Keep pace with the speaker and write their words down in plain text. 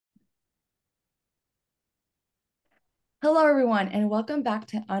Hello, everyone, and welcome back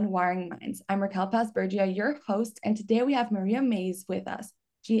to Unwiring Minds. I'm Raquel Paz-Bergia, your host, and today we have Maria Mays with us.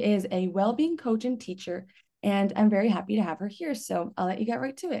 She is a well-being coach and teacher, and I'm very happy to have her here. So I'll let you get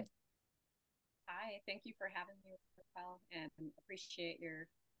right to it. Hi, thank you for having me, Raquel, and appreciate your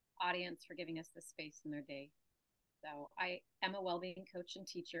audience for giving us this space in their day. So, I am a well-being coach and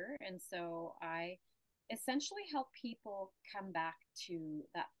teacher, and so I essentially help people come back to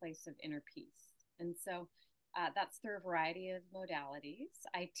that place of inner peace. And so that's through a variety of modalities.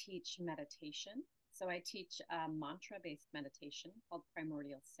 I teach meditation. So I teach mantra-based meditation called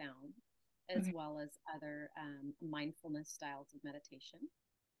primordial sound, as Okay. well as other mindfulness styles of meditation.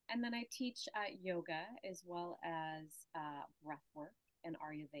 And then I teach yoga as well as breath work and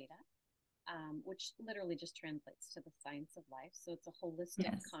Ayurveda, which literally just translates to the science of life. So it's a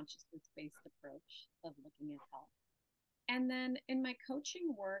holistic, Yes. consciousness based approach of looking at health. And then in my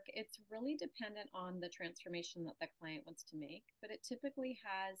coaching work, it's really dependent on the transformation that the client wants to make, but it typically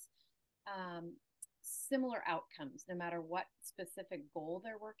has um, similar outcomes no matter what specific goal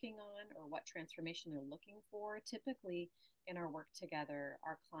they're working on or what transformation they're looking for. Typically, in our work together,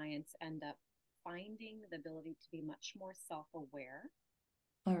 our clients end up finding the ability to be much more self aware.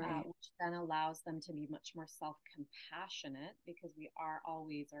 All right. Which then allows them to be much more self compassionate because we are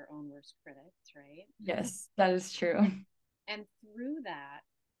always our own worst critics, right? Yes, that is true. And through that,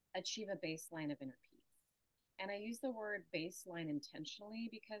 achieve a baseline of inner peace. And I use the word baseline intentionally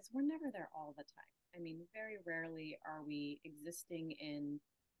because we're never there all the time. I mean, very rarely are we existing in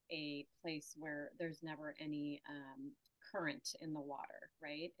a place where there's never any current in the water,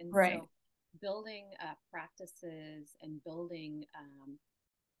 right? And Right. so, building practices and building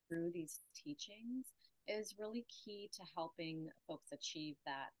through these teachings is really key to helping folks achieve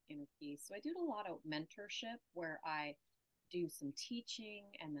that inner peace. So, I do a lot of mentorship where I do some teaching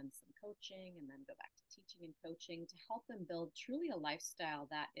and then some coaching and then go back to teaching and coaching to help them build truly a lifestyle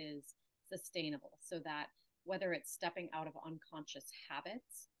that is sustainable so that whether it's stepping out of unconscious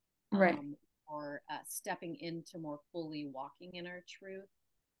habits Right. or stepping into more fully walking in our truth,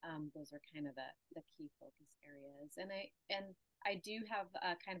 those are kind of the key focus areas. And I do have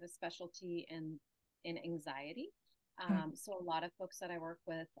a kind of a specialty in anxiety. Okay. So a lot of folks that I work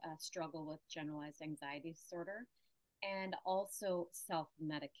with struggle with generalized anxiety disorder and also self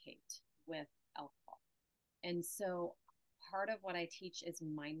medicate with alcohol. And so part of what I teach is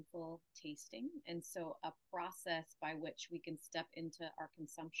mindful tasting. And so a process by which we can step into our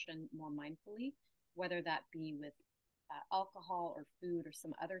consumption more mindfully, whether that be with alcohol or food or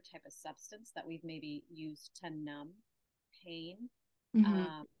some other type of substance that we've maybe used to numb pain. Hmm.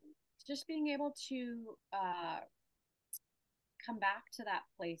 Um, just being able to come back to that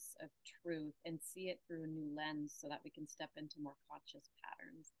place of truth and see it through a new lens so that we can step into more conscious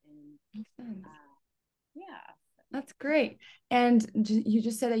patterns and Makes sense. yeah. That's great. And you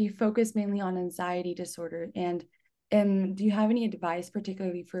just said that you focus mainly on anxiety disorder. And do you have any advice,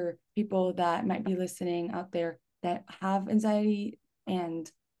 particularly for people that might be listening out there that have anxiety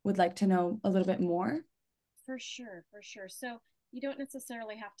and would like to know a little bit more? For sure, for sure. So you don't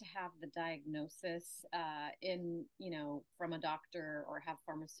necessarily have to have the diagnosis from a doctor or have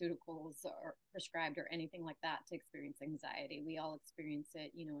pharmaceuticals or prescribed or anything like that to experience anxiety. We all experience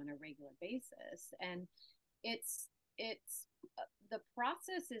it, on a regular basis. And it's the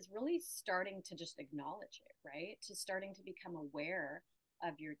process is really starting to just acknowledge it, right? To starting to become aware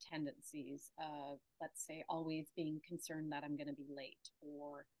of your tendencies of, let's say, always being concerned that I'm going to be late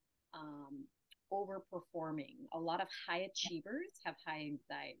or um, overperforming. A lot of high achievers have high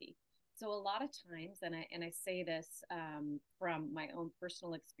anxiety. So a lot of times, and I say this from my own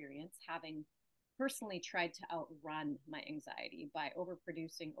personal experience, having personally tried to outrun my anxiety by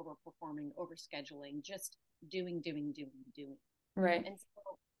overproducing, overperforming, overscheduling, just doing, doing, doing, doing. Right. And so,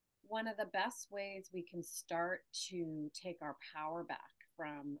 one of the best ways we can start to take our power back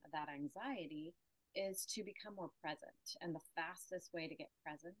from that anxiety is to become more present. And the fastest way to get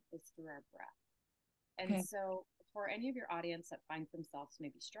present is through our breath. And Okay. so, for any of your audience that finds themselves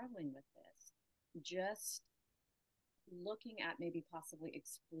maybe struggling with this, just looking at maybe possibly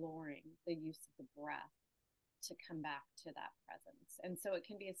exploring the use of the breath to come back to that presence. And so it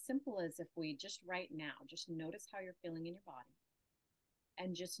can be as simple as if we just right now, just notice how you're feeling in your body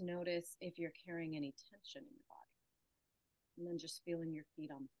and just notice if you're carrying any tension in your body. And then just feeling your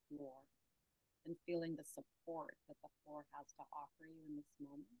feet on the floor and feeling the support that the floor has to offer you in this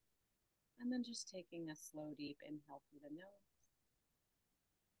moment. And then just taking a slow, deep inhale through the nose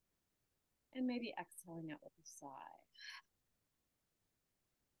and maybe exhaling out with a sigh.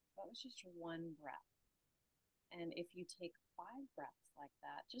 That was just one breath. And if you take 5 breaths like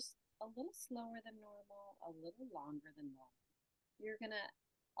that, just a little slower than normal, a little longer than normal. You're going to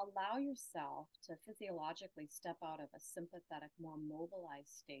allow yourself to physiologically step out of a sympathetic, more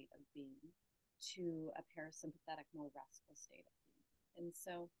mobilized state of being to a parasympathetic, more restful state of being. And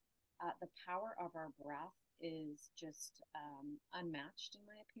so the power of our breath is just unmatched, in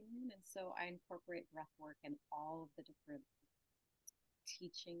my opinion. And so I incorporate breath work in all of the different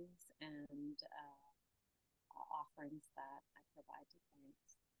teachings and offerings that I provide to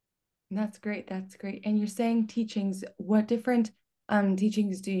clients. That's great. That's great. And you're saying teachings, what different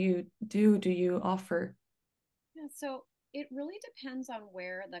teachings do you offer? Yeah, so it really depends on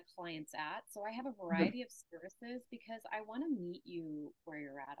where the client's at. So I have a Mhm. variety of services because I want to meet you where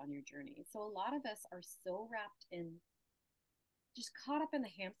you're at on your journey. So a lot of us are so wrapped in just caught up in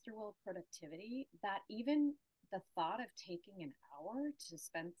the hamster wheel of productivity that even the thought of taking an hour to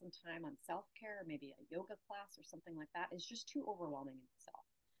spend some time on self-care, maybe a yoga class or something like that, is just too overwhelming in itself.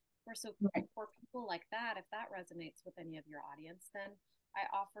 So Right. for people like that, if that resonates with any of your audience, then I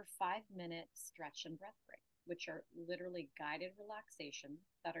offer 5 minute stretch and breath breaks, which are literally guided relaxation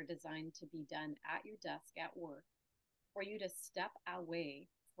that are designed to be done at your desk at work for you to step away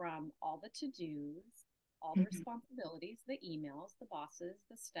from all the to-dos, all the Mhm. responsibilities, the emails, the bosses,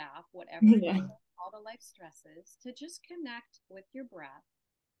 the staff, whatever it Yeah. is, all the life stresses, to just connect with your breath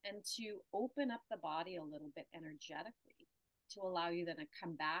and to open up the body a little bit energetically to allow you then to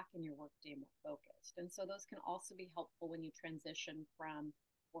come back in your workday more focused. And so those can also be helpful when you transition from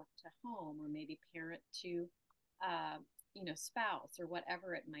work to home, or maybe parent to uh, spouse, or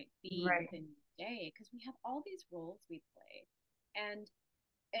whatever it might be Right. within your day, because we have all these roles we play. And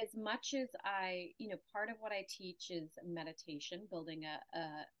as much as part of what I teach is meditation, building a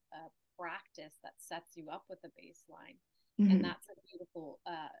practice that sets you up with a baseline. And Mhm. that's a beautiful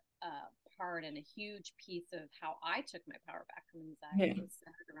part and a huge piece of how I took my power back from Yeah. anxiety, is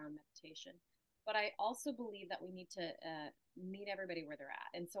centered around meditation. But I also believe that we need to meet everybody where they're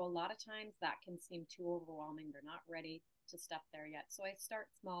at. And so a lot of times that can seem too overwhelming. They're not ready to step there yet. So I start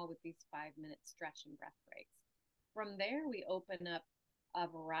small with these 5 minute stretch and breath breaks. From there, we open up a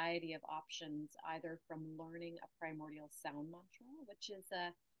variety of options, either from learning a primordial sound mantra, which is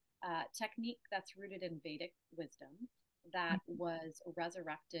a technique that's rooted in Vedic wisdom that was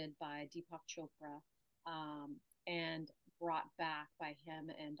resurrected by Deepak Chopra, and brought back by him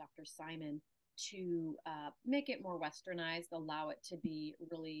and Dr. Simon to make it more westernized, allow it to be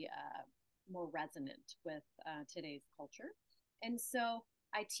really more resonant with today's culture. And so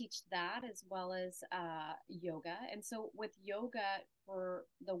I teach that as well as yoga. And so with yoga, for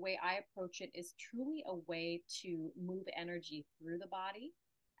the way I approach it, is truly a way to move energy through the body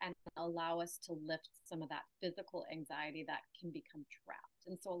and allow us to lift some of that physical anxiety that can become trapped.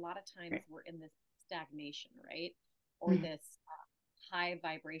 And so a lot of times Right. we're in this stagnation, right? Or Mhm. this high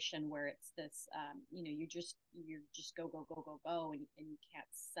vibration where it's this, you just go, and you can't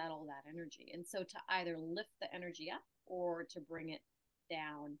settle that energy. And so to either lift the energy up or to bring it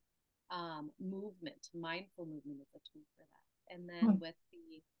down, mindful movement is a tool for that. And then Oh, with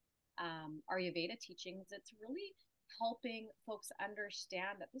the Ayurveda teachings, it's really helping folks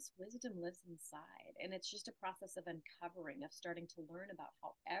understand that this wisdom lives inside. And it's just a process of uncovering, of starting to learn about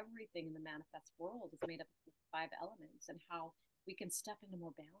how everything in the manifest world is made up of 5 elements, and how we can step into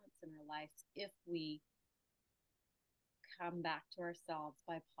more balance in our lives if we come back to ourselves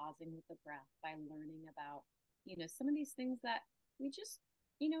by pausing with the breath, by learning about, some of these things that we just,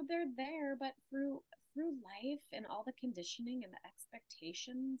 they're there, but through life and all the conditioning and the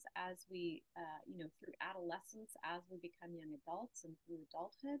expectations as we, through adolescence, as we become young adults and through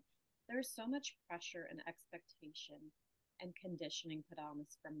adulthood, there's so much pressure and expectation and conditioning put on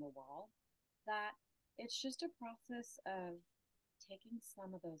us from the world that it's just a process of taking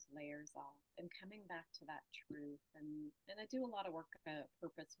some of those layers off and coming back to that truth. And I do a lot of work,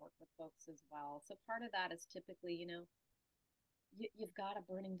 purpose work with folks as well. So part of that is typically, you've got a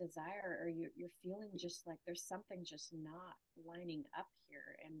burning desire, or you're feeling just like there's something just not lining up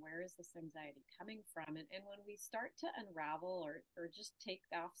here, and where is this anxiety coming from? And when we start to unravel, or just take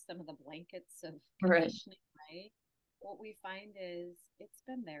off some of the blankets of right. conditioning, right, what we find is it's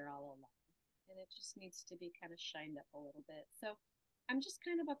been there all along, and it just needs to be kind of shined up a little bit. So I'm just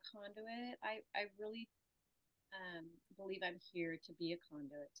kind of a conduit. I really believe I'm here to be a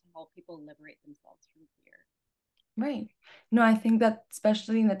conduit to help people liberate themselves from fear. Right. No, I think that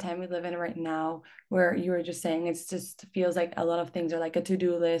especially in the time we live in right now, where you were just saying, it's just feels like a lot of things are like a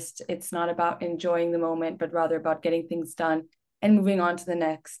to-do list. It's not about enjoying the moment, but rather about getting things done and moving on to the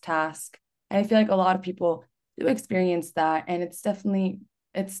next task. And I feel like a lot of people do experience that, and it's tough,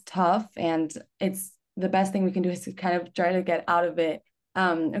 and it's the best thing we can do is to kind of try to get out of it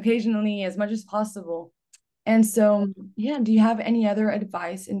occasionally as much as possible. And so, yeah, do you have any other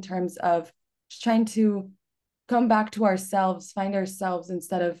advice in terms of just trying to come back to ourselves, find ourselves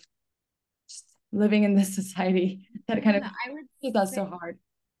instead of just living in this society that kind of Yeah, I would makes us say, so hard?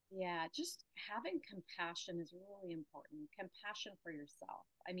 yeah, just having compassion is really important. Compassion for yourself.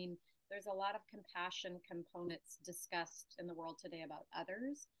 I mean, there's a lot of compassion components discussed in the world today about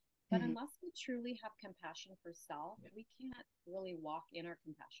others, but Mhm. unless we truly have compassion for self, we can't really walk in our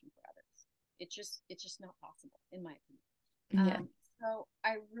compassion for others. It's just not possible, in my opinion. Yeah. So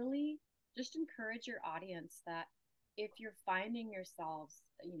I really just encourage your audience that if you're finding yourselves,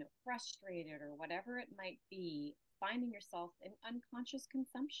 frustrated or whatever it might be, finding yourself in unconscious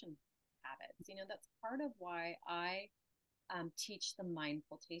consumption habits, that's part of why I teach the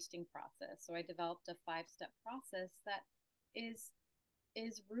mindful tasting process. So I developed a 5-step process that is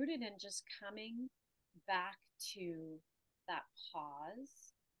is rooted in just coming back to that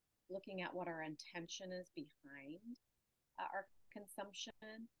pause, looking at what our intention is behind our consumption,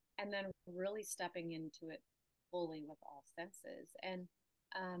 and then really stepping into it fully with all senses. And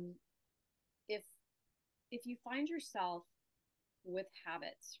um, if if you find yourself with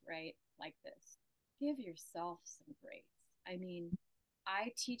habits, right, like this, give yourself some grace. I mean,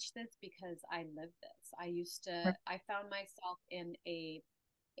 I teach this because I live this. I found myself in a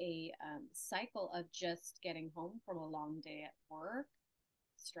cycle of just getting home from a long day at work,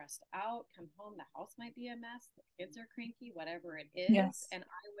 stressed out, come home, the house might be a mess, the kids are cranky, whatever it is. Yes. And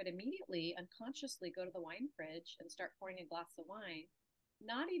I would immediately unconsciously go to the wine fridge and start pouring a glass of wine,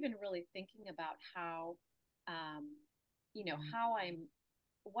 not even really thinking about um, how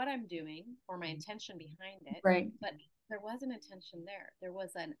what I'm doing or my intention behind it. Right. But there was an intention there. There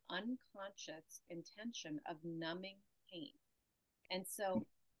was an unconscious intention of numbing pain. And so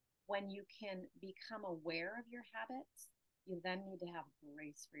when you can become aware of your habits, you then need to have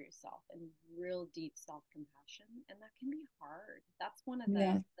grace for yourself and real deep self compassion. And that can be hard. That's one of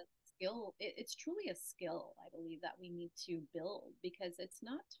Yeah. the skill. It's truly a skill, I believe, that we need to build because it's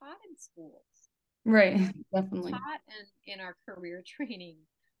not taught in schools. Right. It's Definitely. taught in our career training.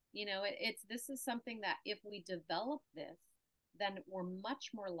 It's this is something that if we develop this, then we're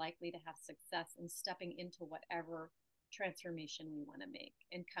much more likely to have success in stepping into whatever transformation we want to make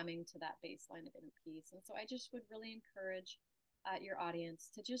and coming to that baseline of inner peace. And so I just would really encourage your audience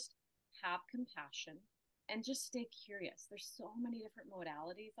to just have compassion and just stay curious. There's so many different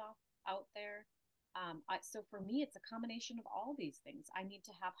modalities out there. So for me, it's a combination of all these things. I need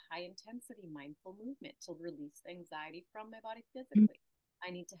to have high intensity mindful movement to release the anxiety from my body physically. I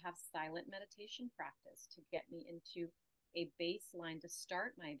need to have silent meditation practice to get me into a baseline to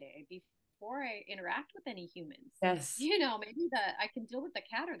start my day before I interact with any humans. Yes. Maybe that I can deal with the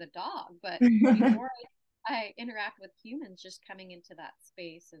cat or the dog, but before I interact with humans, just coming into that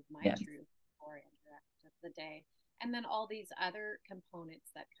space of my Yes. truth before I interact with the day. And then all these other components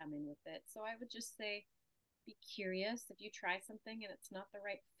that come in with it. So I would just say be curious. If you try something and it's not the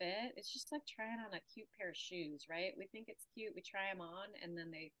right fit, it's just like trying on a cute pair of shoes, right? We think it's cute, we try them on, and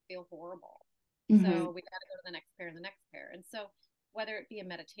then they feel horrible. Hmm. So we got to go to the next pair and the next pair. And so, whether it be a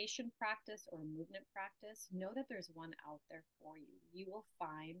meditation practice or a movement practice, know that there's one out there for you. You will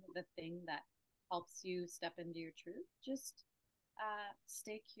find the thing that helps you step into your truth. Just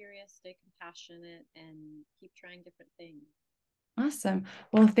stay curious, stay compassionate, and keep trying different things. Awesome.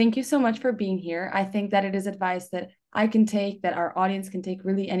 Well, thank you so much for being here. I think that it is advice that I can take, that our audience can take,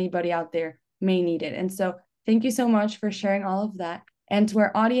 really anybody out there may need it. And so thank you so much for sharing all of that. And to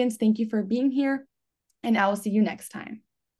our audience, thank you for being here, and I will see you next time.